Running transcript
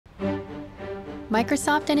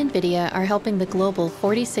Microsoft and NVIDIA are helping the global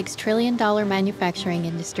 $46 trillion manufacturing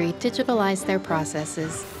industry digitalize their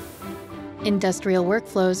processes. Industrial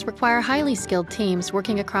workflows require highly skilled teams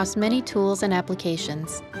working across many tools and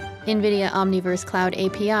applications. NVIDIA Omniverse Cloud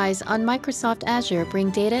APIs on Microsoft Azure bring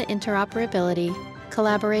data interoperability,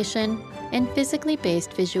 collaboration, and physically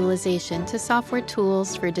based visualization to software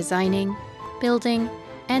tools for designing, building,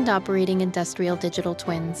 and operating industrial digital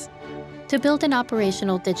twins. To build an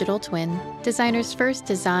operational digital twin, designers first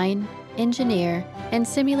design, engineer, and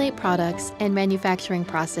simulate products and manufacturing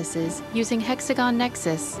processes using Hexagon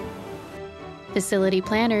Nexus. Facility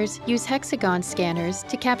planners use Hexagon scanners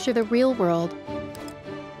to capture the real world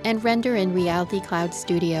and render in Reality Cloud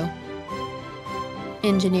Studio.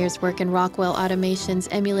 Engineers work in Rockwell Automation's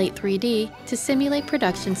Emulate 3D to simulate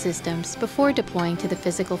production systems before deploying to the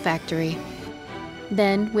physical factory.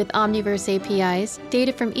 Then, with Omniverse APIs,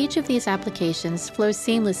 data from each of these applications flows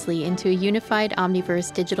seamlessly into a unified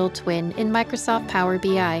Omniverse digital twin in Microsoft Power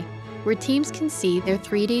BI, where teams can see their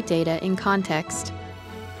 3D data in context.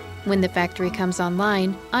 When the factory comes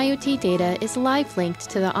online, IoT data is live linked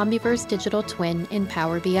to the Omniverse digital twin in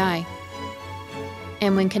Power BI.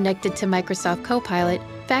 And when connected to Microsoft Copilot,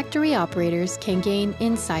 factory operators can gain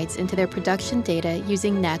insights into their production data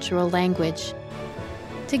using natural language.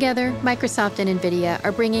 Together, Microsoft and NVIDIA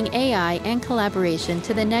are bringing AI and collaboration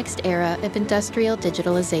to the next era of industrial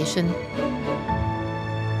digitalization.